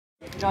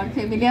not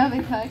familiar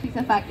with her. She's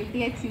a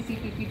faculty at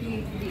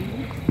CCPPT.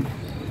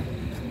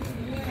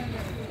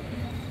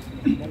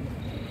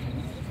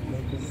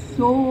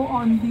 So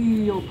on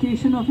the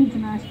occasion of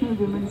International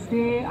Women's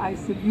Day, I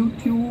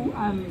salute you.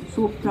 I'm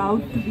so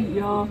proud to be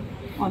here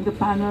on the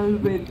panel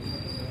with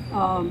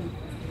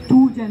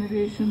two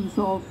generations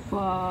of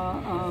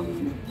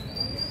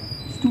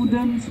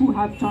students who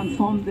have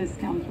transformed this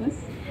campus.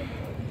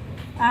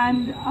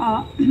 And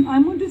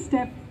I'm going to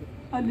step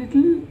a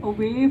little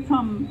away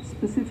from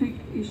specific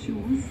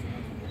issues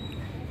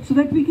so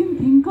that we can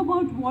think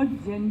about what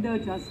gender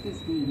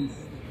justice means.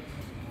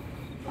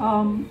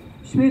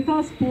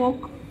 Shweta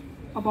spoke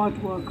about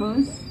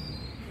workers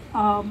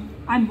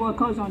and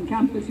workers on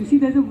campus. You see,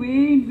 there's a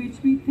way in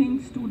which we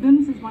think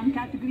students is one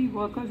category,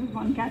 workers is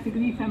one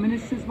category,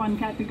 feminists is one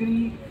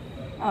category,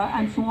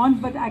 and so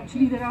on. But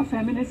actually, there are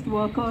feminist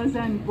workers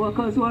and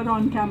workers who are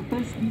on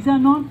campus. These are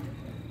not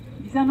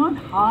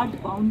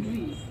hard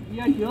boundaries. We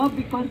are here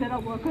because there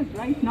are workers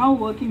right now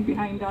working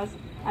behind us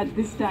at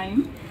this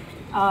time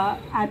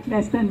at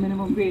less than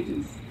minimum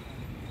wages.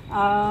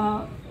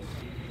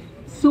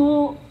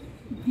 So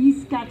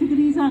these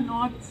categories are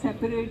not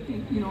separate,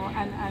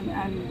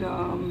 and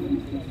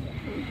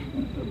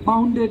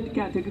bounded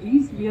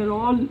categories. We are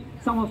all,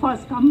 some of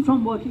us come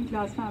from working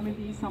class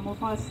families, some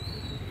of us,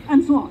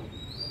 and so on.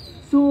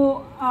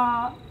 So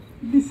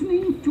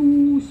listening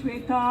to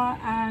Shweta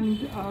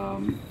and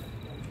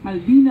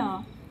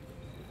Albina,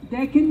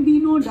 there can be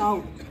no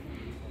doubt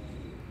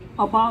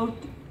about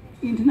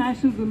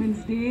International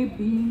Women's Day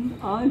being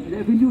a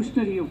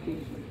revolutionary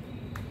occasion.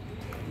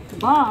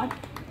 But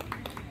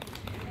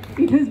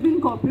it has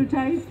been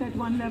corporatized at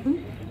one level.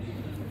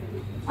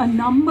 A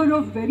number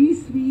of very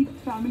sweet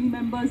family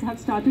members have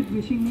started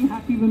wishing me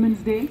Happy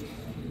Women's Day.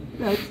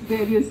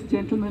 Various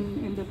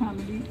gentlemen in the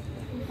family.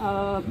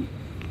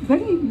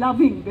 Very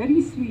loving,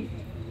 very sweet.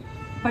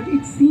 But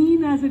it's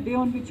seen as a day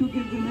on which you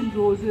give women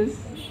roses,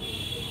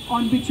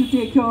 on which you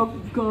take your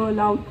girl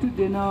out to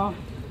dinner,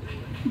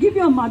 give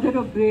your mother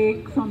a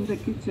break from the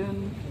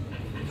kitchen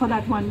for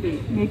that one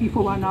day, maybe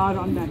for 1 hour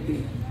on that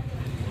day.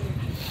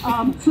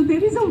 So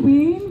there is a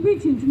way in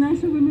which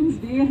International Women's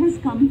Day has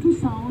come to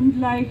sound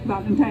like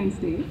Valentine's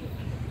Day.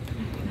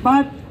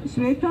 But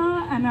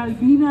Shweta and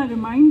Albina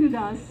reminded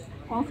us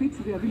of its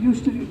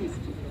revolutionary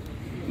history.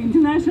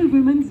 International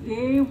Women's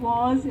Day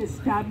was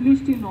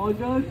established in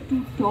order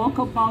to talk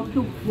about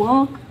the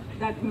work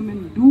that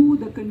women do,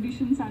 the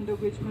conditions under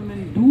which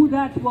women do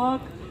that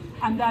work,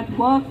 and that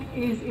work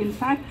is in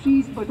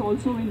factories but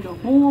also in the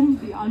home,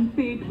 the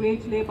unpaid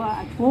wage labor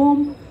at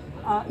home,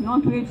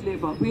 not wage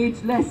labor,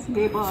 wageless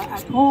labor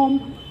at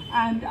home.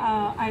 And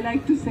I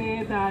like to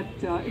say that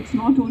it's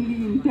not only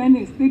in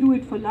tennis, they do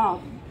it for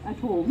love at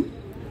home,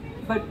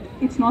 but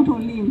it's not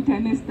only in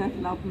tennis that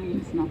love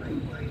means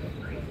nothing.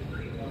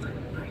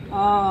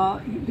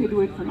 They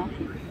do it for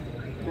nothing,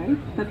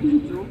 right? That was a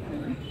joke,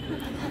 right?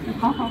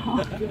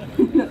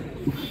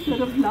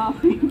 Instead of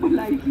laughing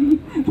politely,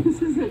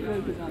 this is a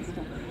real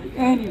disaster.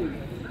 Anyway,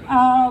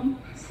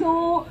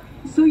 so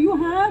you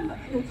have,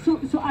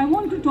 so I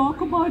want to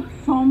talk about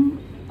from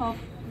a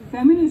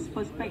feminist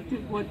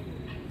perspective what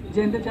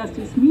gender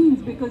justice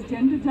means, because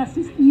gender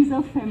justice is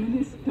a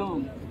feminist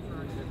term.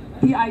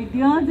 The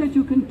idea that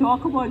you can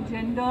talk about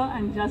gender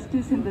and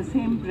justice in the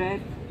same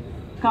breath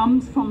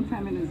comes from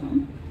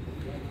feminism.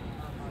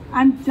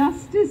 And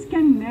justice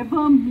can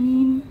never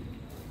mean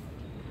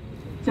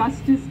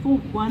justice for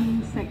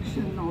one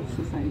section of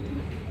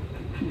society.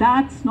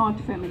 That's not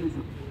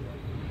feminism.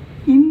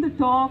 In the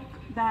talks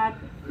that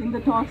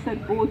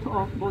both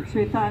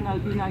Shweta and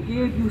Albina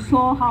gave, you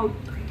saw how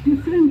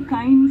different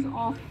kinds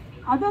of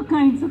other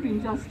kinds of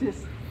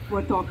injustice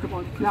were talked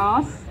about.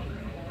 Class,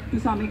 to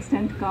some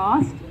extent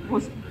caste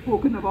was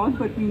spoken about,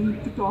 but we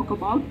need to talk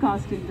about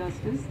caste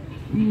injustice.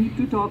 We need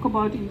to talk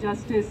about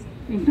injustice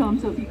in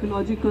terms of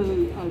ecological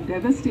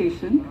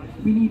devastation.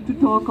 We need to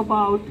talk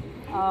about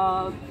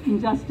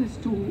injustice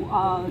to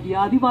the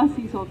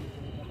Adivasis of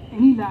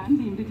any land,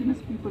 the indigenous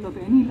people of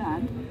any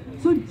land.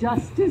 So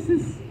justice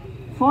is,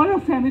 for a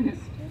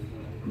feminist,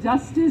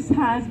 justice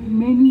has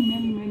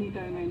many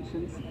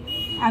dimensions.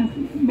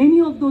 And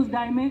many of those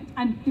dimensions,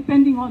 and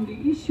depending on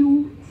the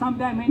issue, some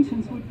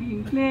dimensions would be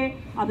in play,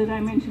 other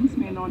dimensions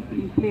may not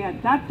be in play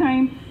at that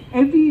time.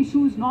 Every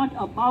issue is not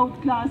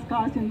about class,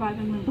 caste,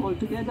 environment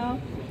altogether,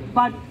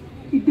 but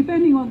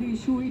depending on the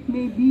issue, it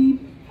may be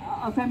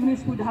a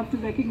feminist would have to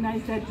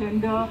recognize that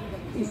gender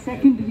is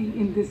secondary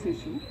in this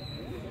issue.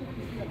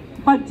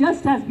 But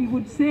just as we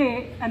would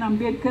say, an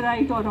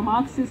Ambedkarite or a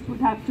Marxist would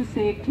have to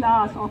say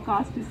class or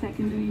caste is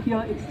secondary,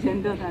 here it's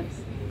gender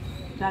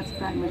that's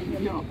primary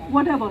here.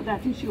 Whatever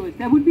that issue is,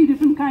 there would be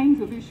different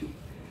kinds of issues.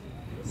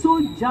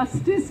 So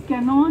justice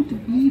cannot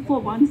be for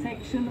one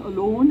section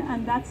alone,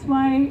 and that's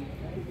why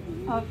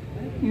a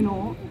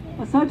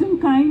certain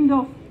kind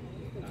of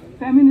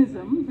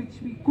feminism,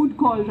 which we could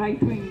call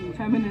right-wing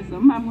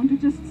feminism. I'm going to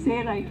just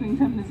say right-wing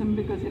feminism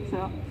because it's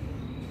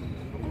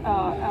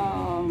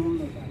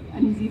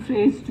an easy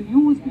phrase to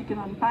use. We can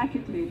unpack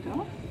it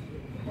later.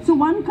 So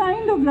one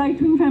kind of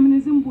right-wing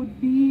feminism would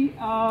be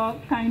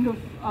kind of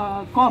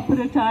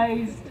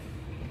corporatized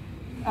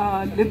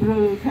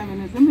liberal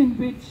feminism in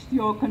which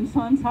your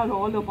concerns are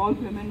all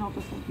about women of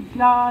a certain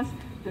class,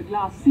 the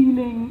glass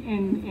ceiling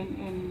in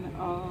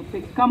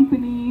big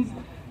companies,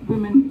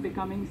 women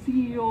becoming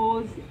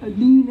CEOs,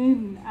 lean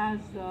in, as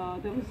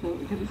there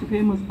was a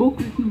famous book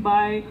written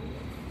by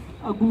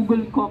a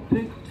Google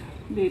corporate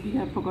lady,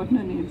 I've forgotten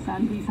her name,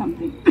 Sandy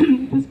something.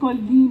 It was called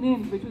Lean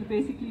In, which was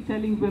basically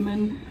telling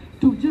women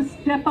to just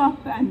step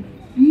up and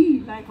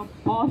be like a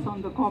boss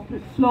on the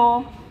corporate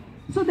floor.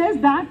 So there's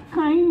that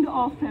kind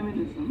of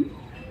feminism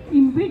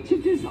in which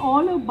it is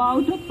all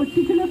about a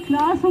particular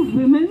class of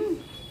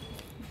women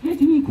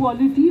getting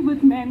equality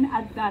with men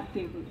at that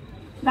table.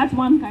 That's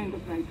one kind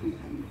of right-wing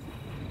feminism.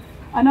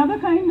 Another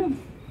kind of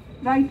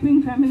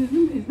right-wing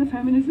feminism is the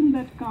feminism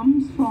that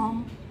comes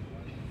from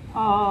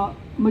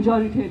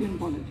majoritarian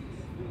politics.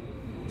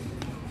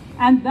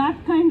 And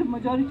that kind of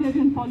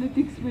majoritarian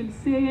politics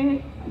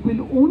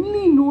will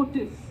only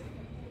notice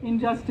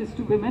injustice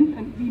to women.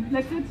 And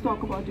let's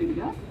talk about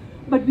India,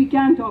 but we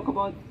can talk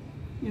about,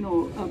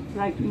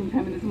 right-wing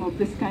feminism of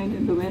this kind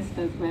in the West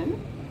as well.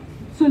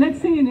 So let's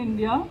say in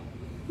India,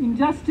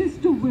 injustice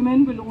to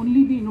women will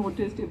only be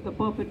noticed if the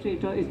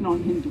perpetrator is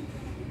non-Hindu.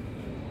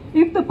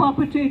 If the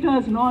perpetrator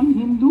is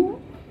non-Hindu,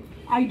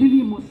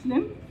 ideally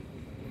Muslim,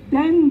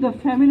 then the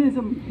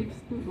feminism hits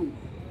the roof.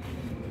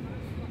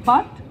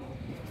 But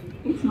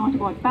it's not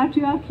about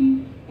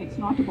patriarchy, it's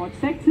not about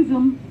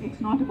sexism, it's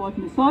not about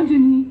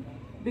misogyny,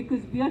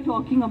 because we are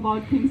talking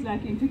about things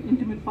like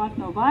intimate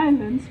partner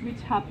violence,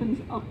 which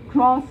happens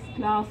across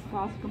class,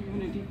 caste,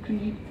 community,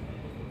 creed.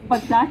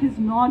 But that is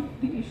not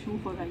the issue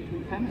for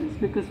right-wing feminists,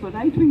 because for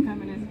right-wing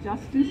feminists,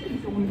 justice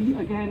is only,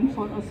 again,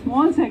 for a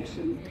small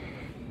section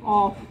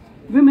of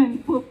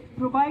women,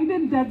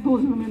 provided that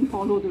those women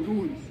follow the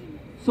rules.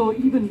 So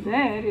even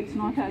there, it's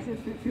not as if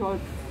you're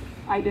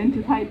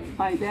identified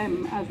by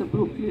them as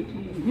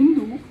appropriately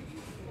Hindu,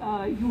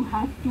 you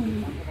have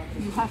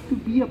to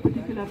be a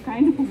particular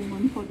kind of a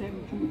woman for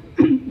them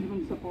to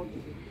even support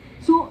you.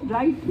 So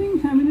right-wing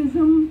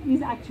feminism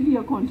is actually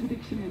a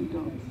contradiction in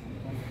terms.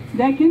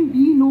 There can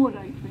be no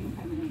right-wing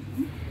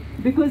feminism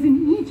because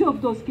in each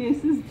of those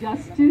cases,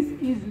 justice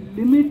is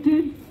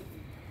limited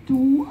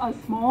to a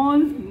small,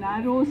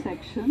 narrow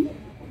section,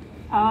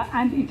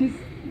 and it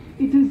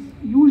is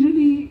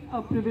usually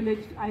a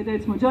privileged, either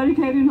it's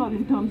majoritarian or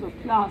in terms of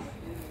class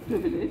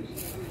privilege.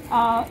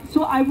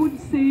 So I would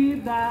say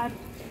that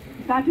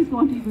that is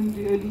not even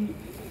really,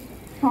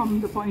 from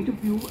the point of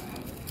view,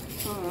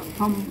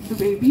 from the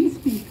way we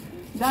speak,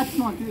 that's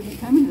not really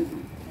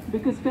feminism.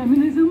 Because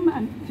feminism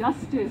and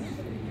justice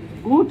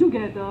go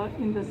together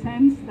in the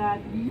sense that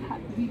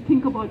we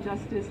think about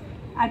justice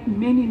at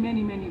many,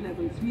 many, many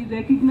levels. We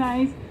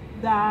recognize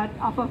that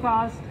upper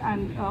caste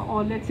and,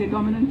 or let's say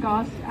dominant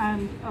caste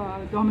and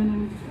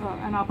dominant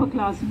and upper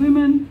class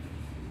women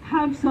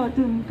have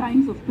certain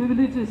kinds of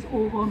privileges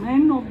over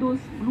men of those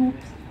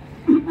groups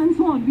and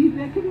so on. We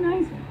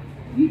recognize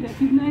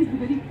the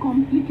very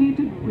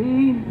complicated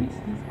way in which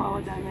these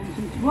power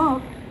dimensions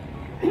work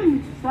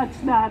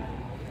such that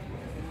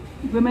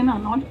women are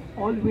not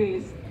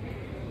always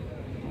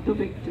the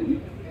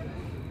victim.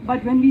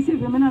 But when we say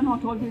women are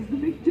not always the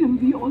victim,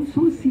 we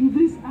also see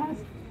this as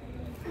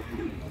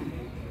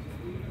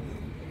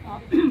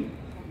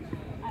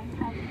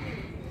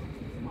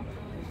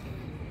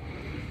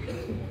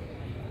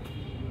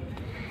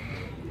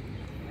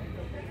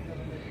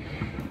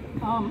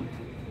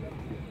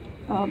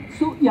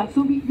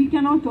so we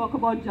cannot talk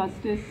about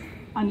justice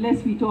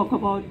unless we talk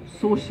about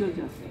social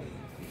justice,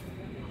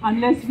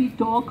 unless we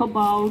talk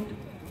about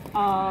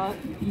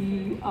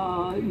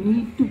the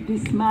need to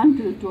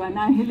dismantle, to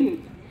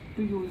annihilate,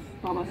 to use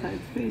Baba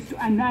Saheb's phrase,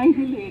 to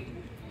annihilate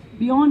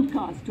beyond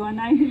caste, to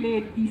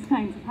annihilate these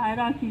kinds of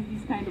hierarchies,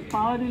 these kinds of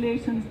power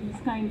relations,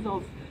 these kinds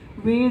of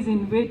ways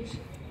in which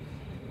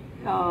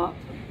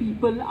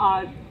people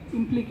are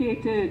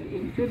implicated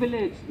in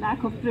privilege,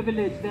 lack of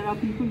privilege. There are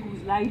people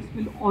whose lives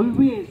will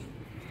always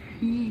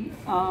be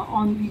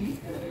on the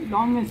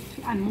longest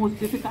and most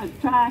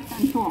difficult track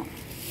and so on.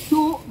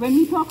 So when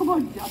we talk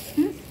about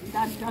justice,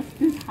 that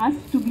justice has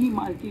to be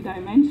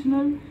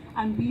multidimensional,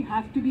 and we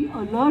have to be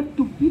alert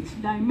to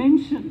which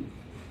dimension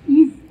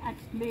is at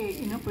play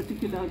in a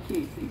particular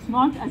case. It's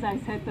not, as I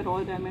said, that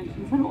all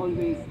dimensions are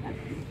always at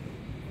play.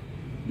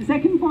 The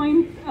second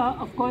point,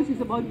 of course,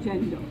 is about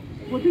gender.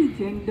 What is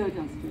gender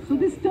justice? So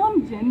this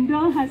term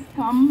gender has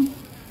come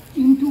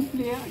into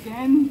play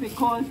again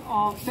because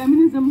of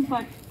feminism,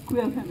 but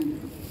queer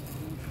feminism.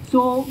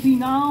 So we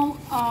now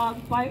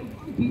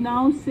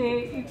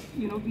say,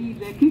 we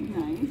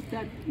recognize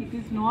that it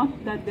is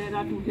not that there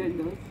are two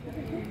genders.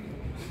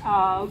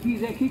 We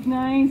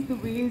recognize the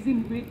ways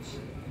in which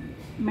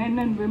men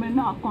and women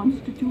are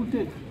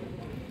constituted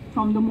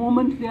from the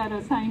moment they are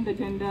assigned a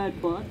gender at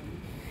birth.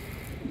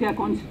 They are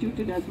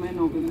constituted as men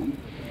or women.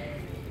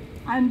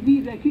 And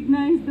we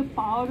recognize the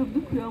power of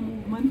the queer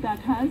movement that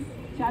has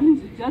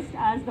challenged it, just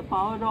as the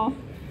power of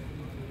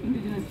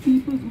indigenous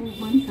peoples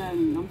movements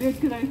and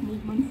Ambedkarite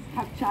movements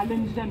have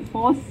challenged and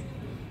forced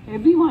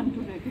everyone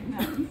to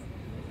recognize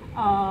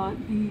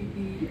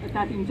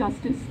that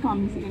injustice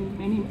comes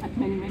in at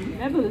many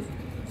levels.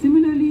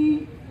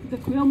 Similarly, the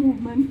queer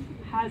movement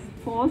has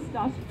forced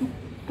us to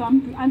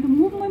come to, and the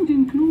movement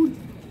includes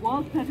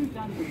work that is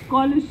done with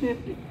scholarship.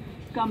 It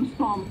comes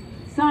from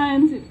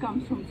science, it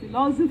comes from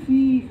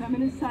philosophy,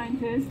 feminist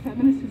scientists,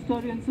 feminist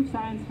historians of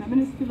science,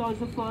 feminist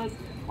philosophers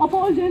of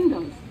all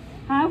genders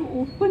have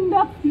opened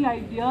up the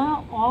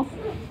idea of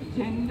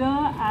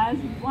gender as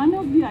one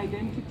of the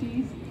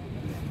identities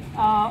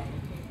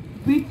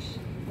which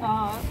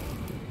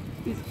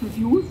is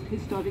produced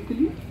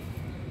historically.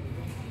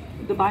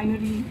 The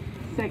binary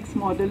sex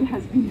model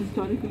has been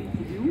historically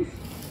produced.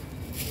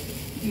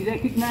 We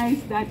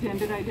recognize that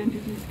gender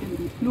identities can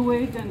be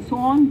fluid and so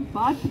on,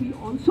 but we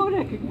also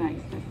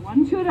recognize that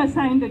once you're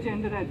assigned a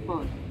gender at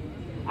birth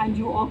and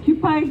you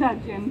occupy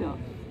that gender,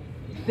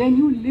 then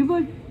you live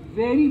a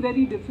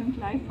very different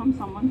life from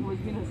someone who has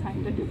been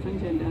assigned a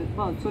different gender at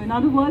birth. So in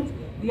other words,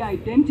 the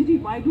identity,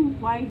 why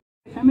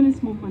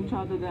feminist movement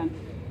rather than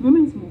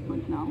women's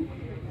movement now?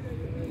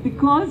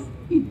 Because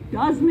it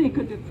does make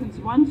a difference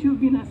once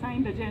you've been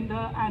assigned a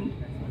gender, and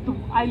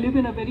I live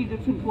in a very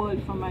different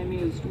world from my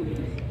male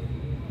students.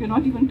 We're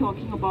not even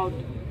talking about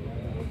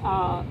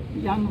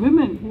young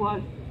women who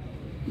are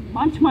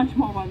much more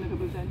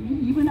vulnerable than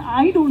me. Even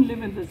I don't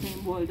live in the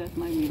same world as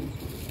my male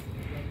students.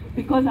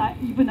 Because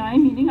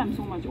meaning I'm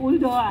so much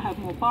older, I have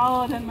more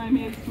power than my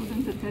male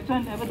students,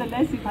 etc.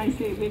 Nevertheless, if I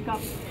say wake up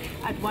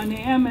at 1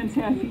 a.m. and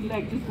say I feel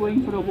like just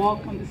going for a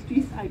walk on the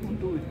streets, I don't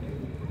do it.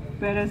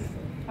 Whereas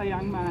a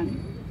young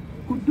man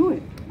could do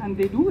it, and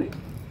they do it.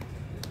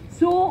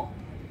 So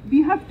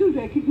we have to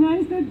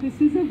recognize that this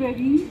is a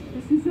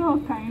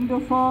kind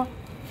of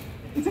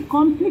it's a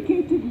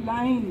complicated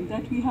line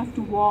that we have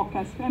to walk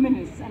as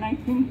feminists, and I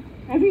think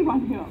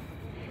everyone here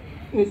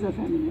is a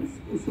feminist,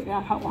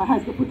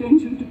 has the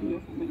potential to be a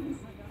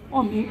feminist,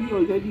 or maybe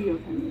already a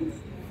feminist.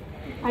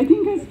 I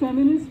think as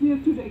feminists we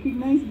have to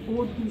recognize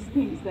both these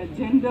things, that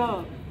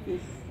gender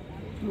is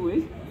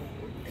fluid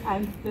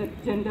and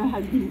that gender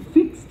has been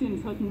fixed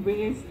in certain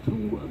ways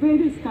through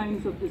various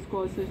kinds of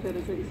discourses. There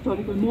is a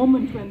historical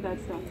moment when that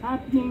starts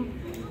happening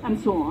and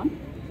so on.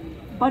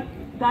 But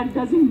that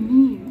doesn't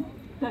mean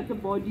that the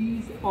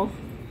bodies of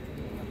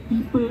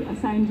people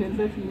assigned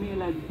gender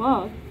female at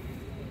birth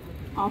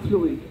are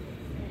fluid.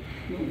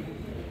 No.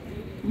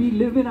 We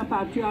live in a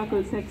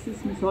patriarchal,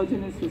 sexist,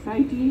 misogynist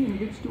society in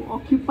which to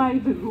occupy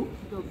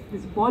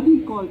this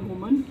body called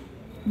woman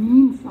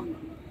means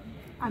something.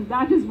 And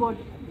that is what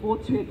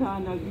both Shweta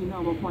and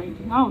Alvina were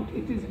pointing out.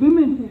 It is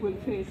women who will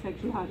face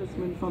sexual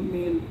harassment from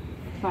male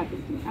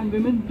faculty. And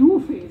women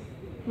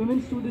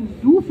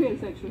students do face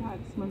sexual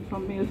harassment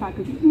from male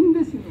faculty in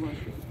this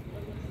university.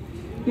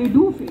 They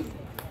do face it.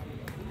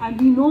 And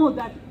we know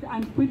that,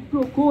 and quid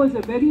pro quo is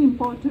a very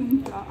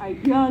important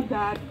idea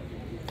that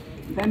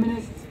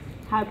feminists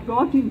have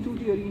brought into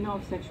the arena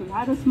of sexual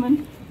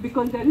harassment,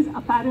 because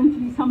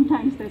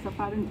sometimes there's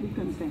apparently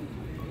consent.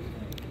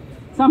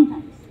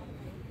 Sometimes.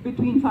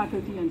 Between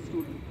faculty and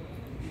student,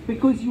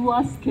 because you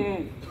are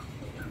scared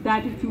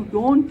that if you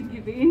don't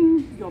give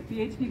in, your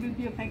PhD will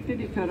be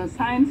affected. If you're a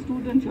science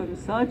student, your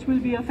research will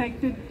be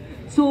affected.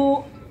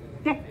 So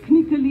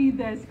technically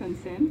there's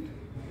consent,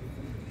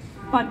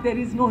 but there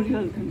is no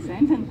real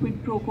consent, and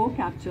quid pro quo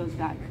captures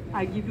that.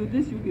 I give you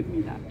this, you give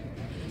me that.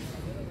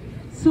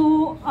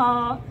 So,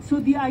 so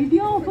the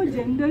idea of a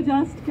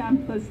gender-just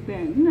campus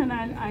then, and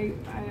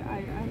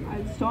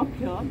I'll stop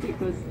here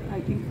because I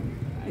think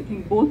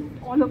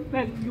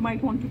you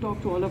might want to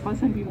talk to all of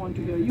us and we want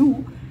to hear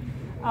you.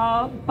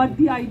 But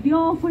the idea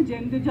of a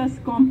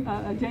gender-just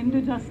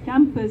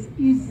campus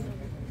is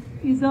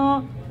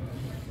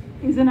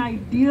an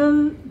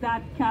ideal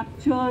that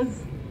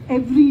captures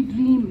every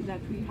dream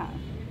that we have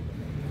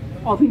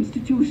of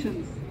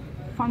institutions,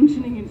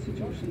 functioning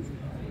institutions,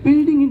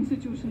 building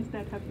institutions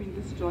that have been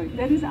destroyed.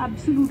 There is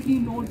absolutely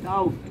no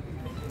doubt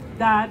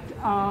that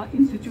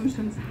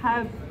institutions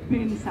have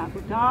been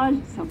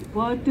sabotaged,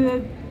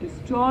 subverted,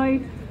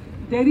 destroyed.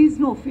 There is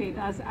no faith,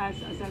 as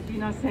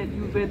Alvina said,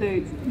 whether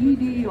it's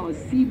ED or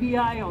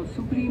CBI or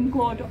Supreme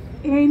Court or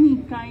any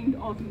kind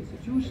of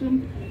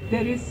institution,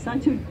 there is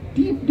such a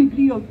deep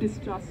degree of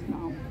distrust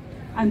now.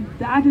 And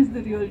that is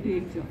the real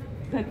danger,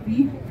 that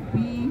we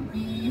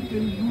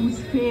will lose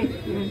faith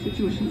in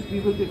institutions,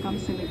 we will become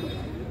cynical.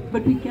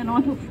 But we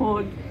cannot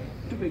afford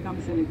to become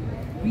cynical.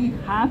 We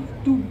have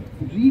to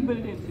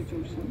rebuild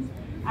institutions.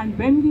 And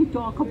when we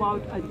talk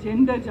about a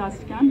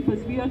gender-just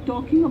campus, we are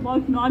talking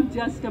about not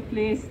just a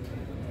place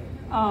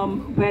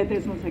where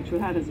there's no sexual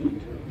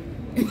harassment,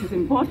 which is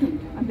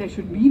important, and there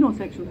should be no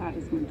sexual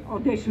harassment, or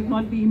there should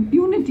not be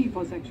impunity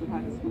for sexual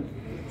harassment.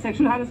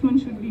 Sexual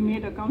harassment should be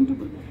made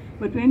accountable.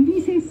 But when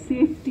we say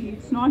safety,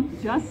 it's not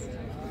just,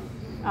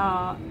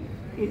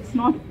 it's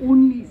not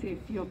only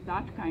safety of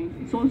that kind,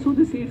 it's also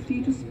the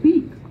safety to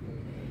speak.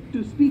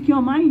 to speak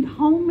your mind.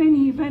 How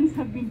many events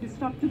have been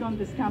disrupted on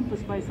this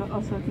campus by a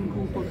certain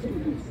group of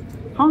students?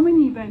 How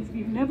many events?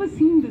 We've never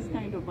seen this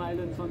kind of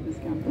violence on this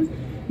campus.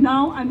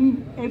 Now, I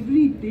mean,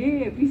 every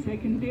day, every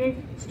second day,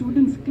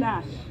 students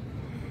clash.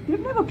 They've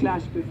never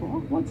clashed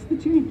before. What's the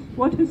change?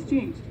 What has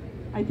changed?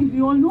 I think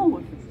we all know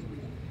what has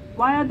changed.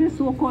 Why are there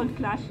so-called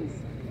clashes?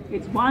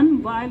 It's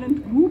one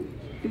violent group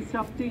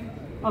disrupting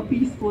a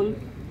peaceful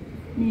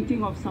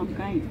meeting of some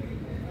kind.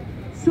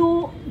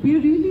 So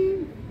we're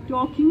really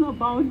talking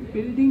about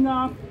building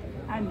up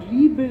and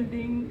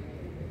rebuilding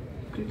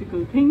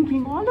critical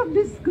thinking. All of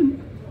this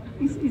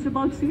is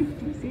about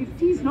safety.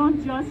 Safety is not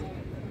just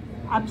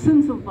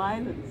absence of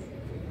violence.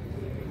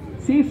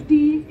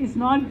 Safety is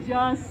not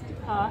just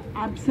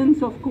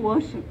absence of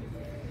coercion.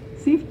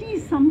 Safety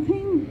is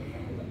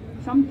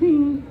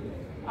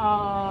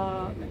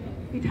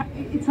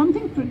it's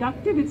something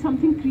productive, it's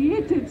something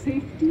creative.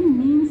 Safety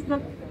means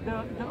the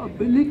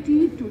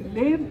ability to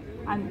live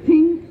and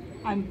think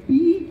and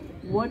be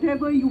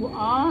whatever you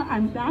are,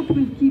 and that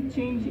will keep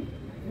changing.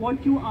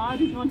 What you are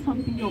is not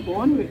something you're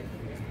born with.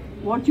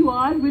 What you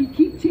are will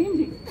keep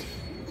changing.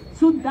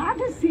 So that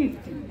is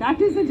safety.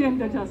 That is a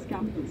gender-just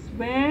campus,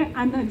 where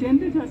an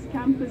gender-just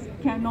campus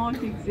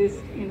cannot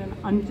exist in an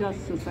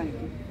unjust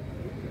society.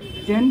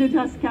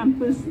 Gender-just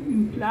campus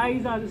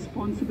implies our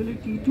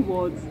responsibility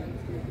towards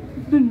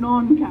the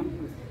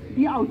non-campus,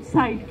 the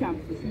outside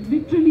campus,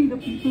 literally the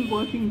people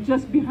working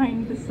just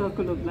behind the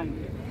circle of light.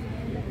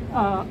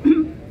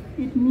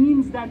 It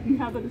means that we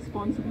have a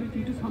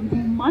responsibility to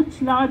something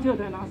much larger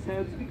than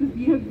ourselves, because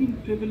we have been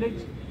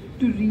privileged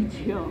to reach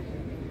here.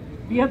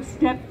 We have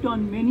stepped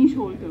on many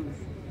shoulders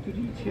to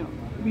reach here.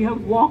 We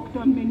have walked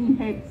on many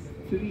heads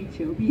to reach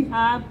here. We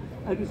have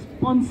a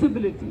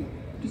responsibility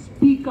to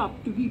speak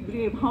up, to be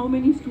brave. How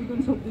many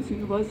students of this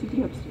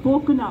university have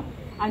spoken up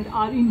and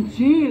are in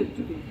jail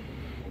today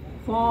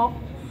for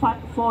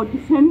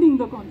defending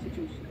the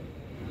Constitution,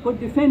 for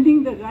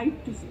defending the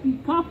right to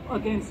speak up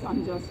against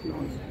unjust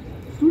laws?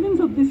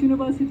 Students of this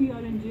university are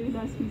in jail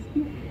as we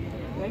speak,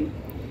 right?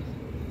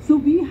 So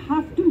we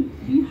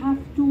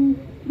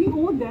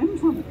owe them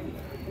something.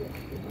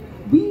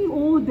 We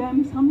owe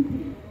them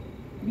something.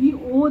 We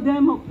owe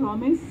them a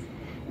promise.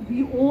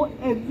 We owe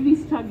every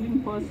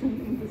struggling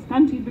person in this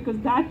country, because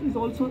that is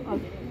also,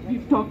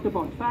 we've talked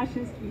about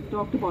fascists, we've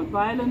talked about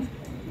violence,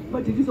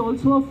 but it is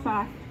also a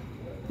fact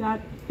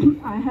that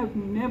I have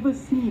never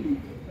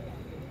seen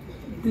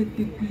the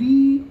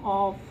degree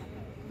of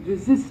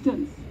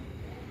resistance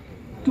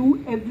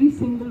to every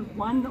single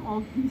one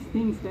of these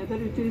things, whether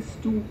it is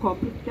to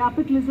corporate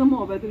capitalism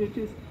or whether it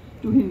is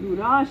to Hindu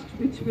Rashtra,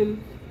 which will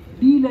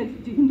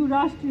Hindu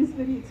Rashtra is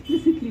very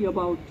explicitly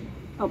about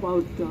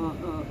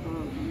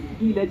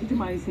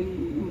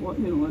delegitimizing,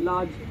 a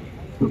large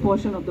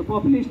proportion of the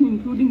population,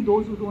 including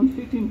those who don't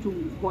fit into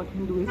what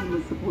Hinduism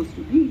is supposed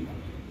to be.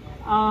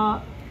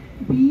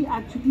 We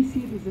actually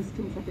see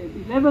resistance at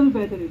every level,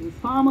 whether it is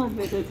farmers,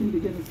 whether it's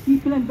indigenous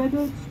people, and whether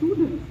it's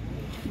students.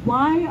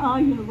 Why are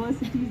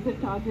universities the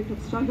target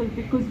of struggle?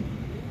 Because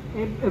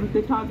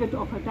the target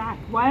of attack.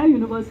 Why are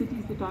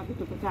universities the target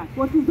of attack?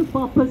 What is the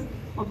purpose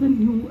of the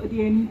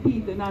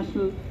NEP, the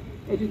National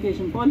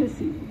Education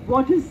Policy?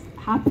 What is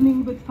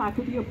happening with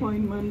faculty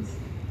appointments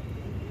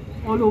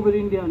all over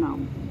India now?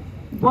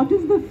 What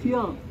is the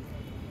fear?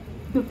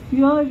 The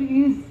fear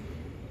is,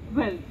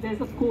 well, there's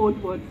a code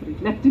word for it: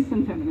 leftists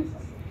and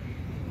feminists.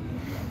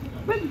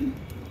 But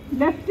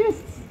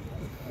leftists,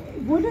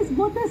 what does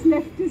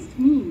leftist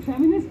mean?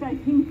 Feminist, I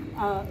think,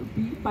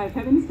 by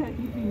feminist, I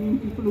think we mean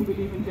people who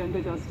believe in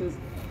gender justice,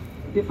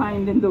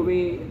 defined in the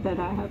way that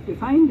I have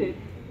defined it.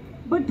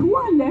 But who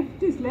are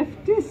leftists?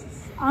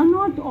 Leftists are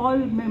not all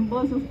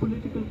members of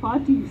political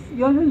parties.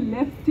 You're a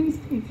leftist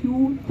if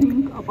you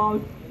think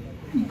about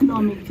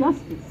economic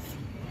justice.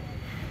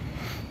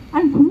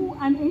 And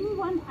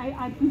anyone,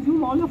 I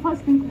presume all of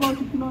us think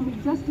about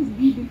economic justice.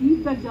 We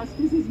believe that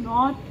justice is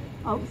not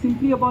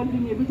simply about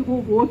being able to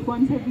go vote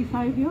once every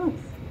 5 years.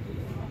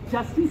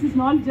 Justice is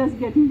not just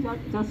getting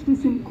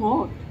justice in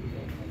court.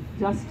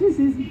 Justice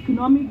is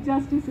economic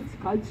justice, it's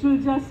cultural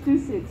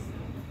justice, it's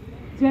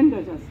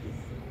gender justice.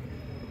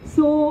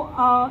 So,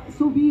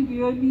 we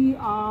really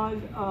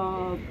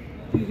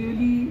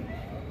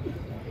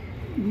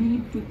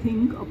need to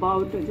think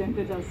about a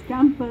gender just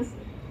campus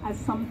as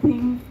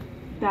something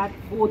that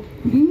both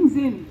brings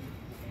in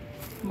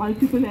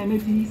multiple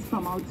energies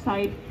from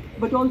outside,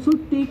 but also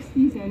takes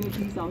these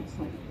energies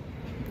outside.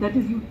 That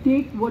is, you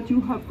take what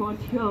you have got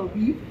here,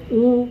 we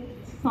owe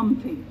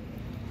something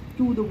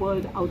to the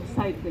world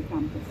outside the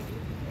campus.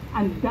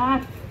 And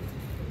that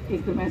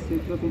is the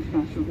message of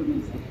International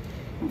Women's Day.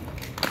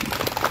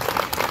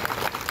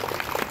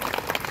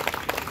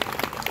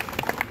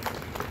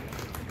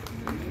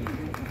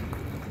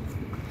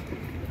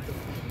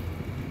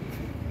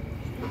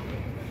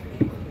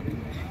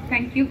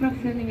 Thank you,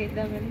 Professor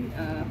Nivedita.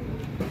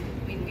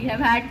 We have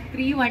had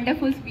 3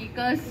 wonderful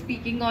speakers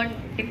speaking on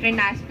different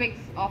aspects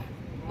of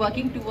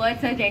working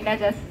towards a gender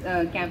just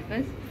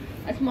campus.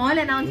 A small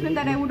announcement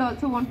that I would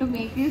also want to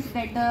make is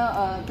that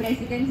the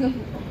presidents of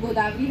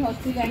Godavari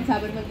Hostel and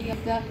Sabarmati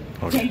of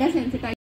the gender sensitized